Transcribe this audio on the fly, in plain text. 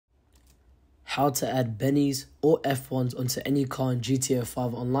how to add Bennies or F1s onto any car in GTA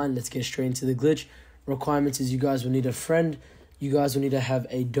 5 online. Let's get straight into the glitch. Requirements is you guys will need a friend. You guys will need to have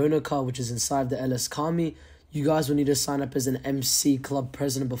a donor card, which is inside the LS Kami. You guys will need to sign up as an MC club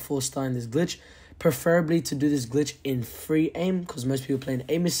president before starting this glitch. Preferably to do this glitch in free aim, because most people play in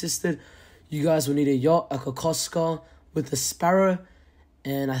aim assisted. You guys will need a yacht, a Kokoska with a Sparrow.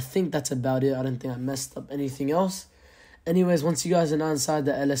 And I think that's about it. I don't think I messed up anything else. Anyways, once you guys are now inside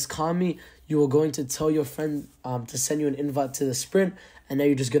the LS Kami, you are going to tell your friend to send you an invite to the sprint. And now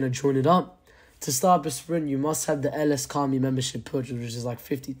you're just going to join it up. To start a sprint, you must have the LS Kami membership purchase, which is like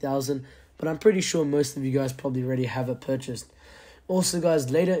 50,000. But I'm pretty sure most of you guys probably already have it purchased. Also, guys,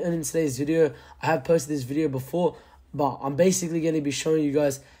 later in today's video, I have posted this video before, but I'm basically going to be showing you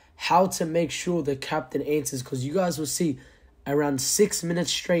guys how to make sure the captain answers, because you guys will see around 6 minutes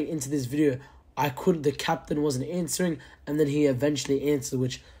straight into this video, the captain wasn't answering, and then he eventually answered,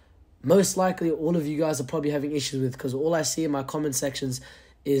 which most likely all of you guys are probably having issues with, because all I see in my comment sections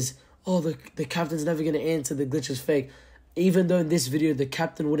is, oh, the captain's never going to answer, the glitch is fake. Even though in this video, the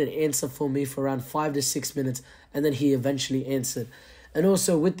captain wouldn't answer for me for around 5 to 6 minutes, and then he eventually answered. And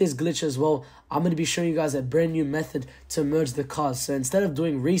also, with this glitch as well, I'm going to be showing you guys a brand new method to merge the cars. So instead of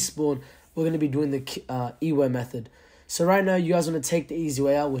doing respawn, we're going to be doing the E-way method. So right now, you guys want to take the easy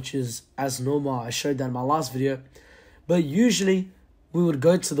way out, which is as normal. I showed that in my last video. But usually, we would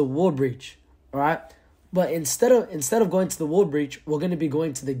go to the wall breach, alright? But instead of going to the wall breach, we're going to be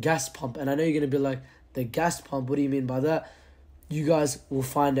going to the gas pump. And I know you're going to be like, the gas pump, what do you mean by that? You guys will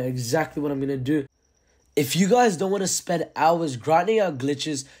find out exactly what I'm going to do. If you guys don't want to spend hours grinding out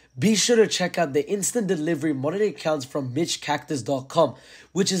glitches, be sure to check out the instant delivery modded accounts from MitchCactus.com,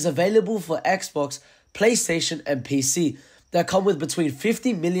 which is available for Xbox, PlayStation, and PC. That come with between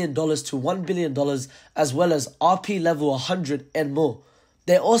 $50 million to $1 billion, as well as RP level 100 and more.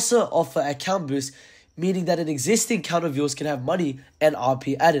 They also offer account boosts, meaning that an existing account of yours can have money and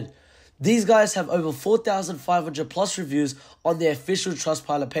RP added. These guys have over 4,500 plus reviews on their official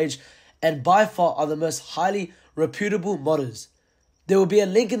Trustpilot page, and by far are the most highly reputable modders. There will be a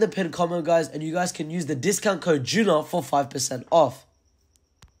link in the pinned comment, guys, and you guys can use the discount code JUNA for 5% off.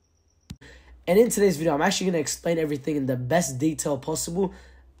 And in today's video, I'm actually going to explain everything in the best detail possible,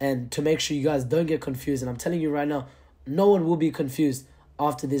 and to make sure you guys don't get confused. And I'm telling you right now, no one will be confused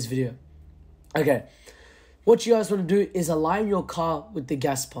after this video. Okay, what you guys want to do is align your car with the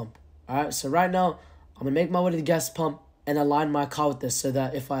gas pump. Alright, so right now, I'm going to make my way to the gas pump and align my car with this so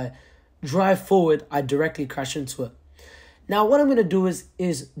that if I drive forward, I directly crash into it. Now, what I'm going to do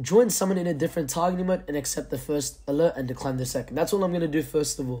is join someone in a different targeting mode and accept the first alert and decline the second. That's all I'm going to do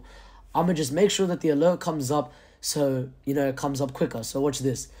first of all. I'm going to just make sure that the alert comes up so, you know, it comes up quicker. So watch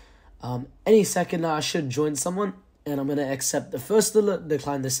this. Any second now, I should join someone and I'm going to accept the first alert,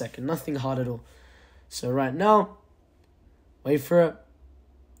 decline the second. Nothing hard at all. So right now, wait for it.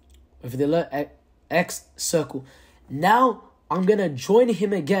 Wait for the alert, X, circle. Now, I'm going to join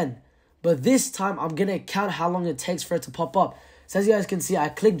him again. But this time, I'm going to count how long it takes for it to pop up. So as you guys can see, I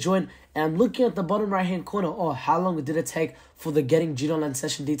click join. And I'm looking at the bottom right-hand corner. Oh, how long did it take for the getting GT Online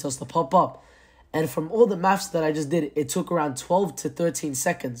session details to pop up? And from all the maths that I just did, it took around 12 to 13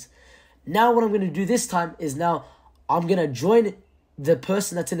 seconds. Now, what I'm going to do this time is now, I'm going to join the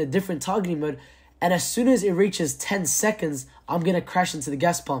person that's in a different targeting mode. And as soon as it reaches 10 seconds, I'm going to crash into the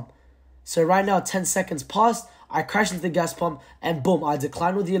gas pump. So right now, 10 seconds passed, I crash into the gas pump, and boom, I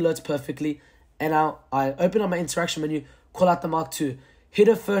decline all the alerts perfectly. And now I open up my interaction menu, call out the Mark II, hit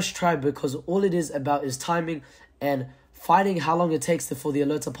a first try, because all it is about is timing and finding how long it takes for the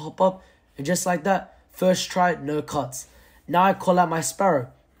alert to pop up. And just like that, first try, no cuts. Now I call out my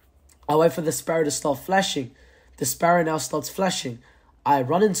Sparrow. I wait for the Sparrow to start flashing. The Sparrow now starts flashing. I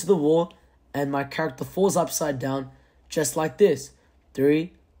run into the wall, and my character falls upside down, just like this.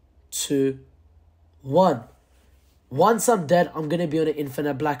 3, 2, 1. Once I'm dead, I'm going to be on an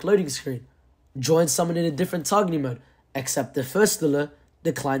infinite black loading screen. Join someone in a different targeting mode. Accept the first alert,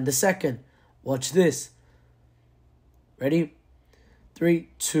 decline the second. Watch this. Ready? 3,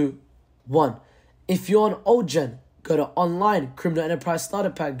 2, 1. If you're on old gen, go to online, Criminal Enterprise Starter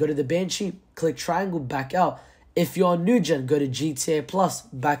Pack, go to the Banshee, click triangle, back out. If you're on new gen, go to GTA Plus,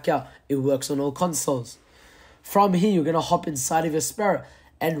 back out. It works on all consoles. From here, you're going to hop inside of your Sparrow.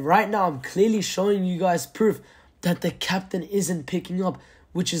 And right now, I'm clearly showing you guys proof that the captain isn't picking up,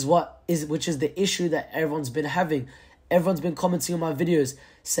 which is the issue that everyone's been having. Everyone's been commenting on my videos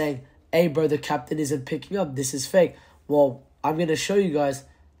saying, hey bro, the captain isn't picking up, this is fake. Well, I'm going to show you guys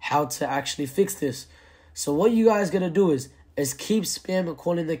how to actually fix this. So what you guys going to do is keep spamming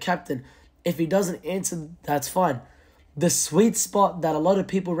calling the captain. If he doesn't answer, that's fine. The sweet spot that a lot of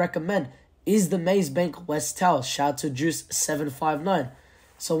people recommend is the Maze Bank West Tower. Shout out to Juice759.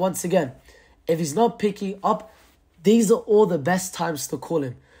 So once again, if he's not picking up, these are all the best times to call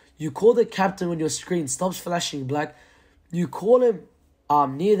him. You call the captain when your screen stops flashing black. You call him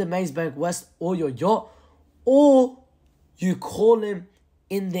near the Maze Bank West or your yacht. Or you call him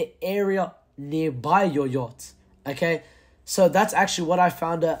in the area nearby your yacht. Okay? So that's actually what I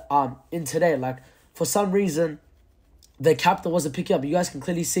found in today. Like, for some reason, the captain wasn't picking up. You guys can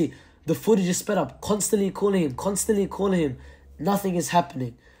clearly see the footage is sped up. Constantly calling him. Nothing is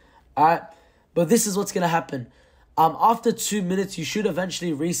happening. Alright? But this is what's going to happen. After 2 minutes, you should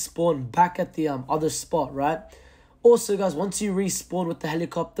eventually respawn back at the other spot, right? Also, guys, once you respawn with the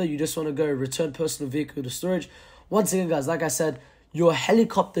helicopter, you just want to go return personal vehicle to storage. Once again, guys, like I said, your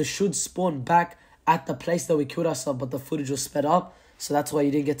helicopter should spawn back at the place that we killed ourselves, but the footage was sped up, so that's why you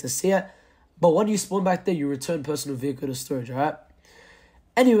didn't get to see it. But when you spawn back there, you return personal vehicle to storage, alright?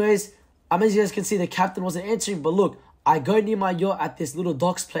 Anyways, as you guys can see, the captain wasn't answering, but look, I go near my yacht at this little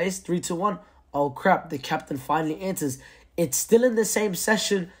docks place, 3, 2, 1. Oh crap, the captain finally answers. It's still in the same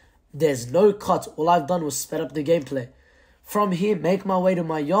session. There's no cut. All I've done was sped up the gameplay. From here, make my way to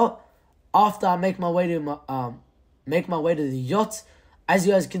my yacht. After I make my way to the yacht, as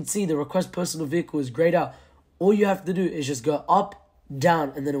you guys can see, the request personal vehicle is grayed out. All you have to do is just go up,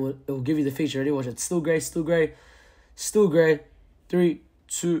 down, and then it will give you the feature. Ready? Watch it. Still gray, still gray, still gray. 3,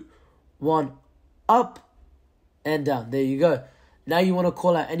 2, 1, up and down. There you go. Now you want to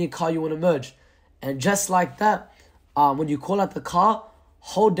call out any car you want to merge. And just like that, when you call out the car,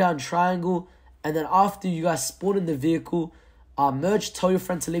 hold down triangle, and then after you guys spawn in the vehicle, merge, tell your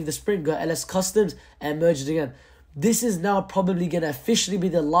friend to leave the sprint, go LS Customs, and merge it again. This is now probably going to officially be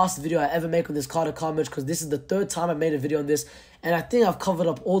the last video I ever make on this car-to-car merge, because this is the 3rd time I made a video on this, and I think I've covered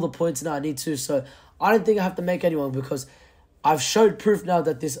up all the points now I need to, so I don't think I have to make anyone, because I've showed proof now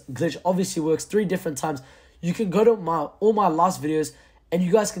that this glitch obviously works 3 different times. You can go to all my last videos, and you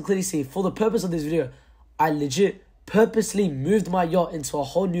guys can clearly see, for the purpose of this video, I legit purposely moved my yacht into a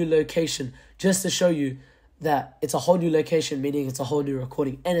whole new location just to show you that it's a whole new location, meaning it's a whole new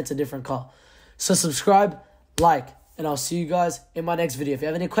recording and it's a different car. So subscribe, like, and I'll see you guys in my next video. If you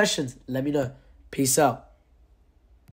have any questions, let me know. Peace out.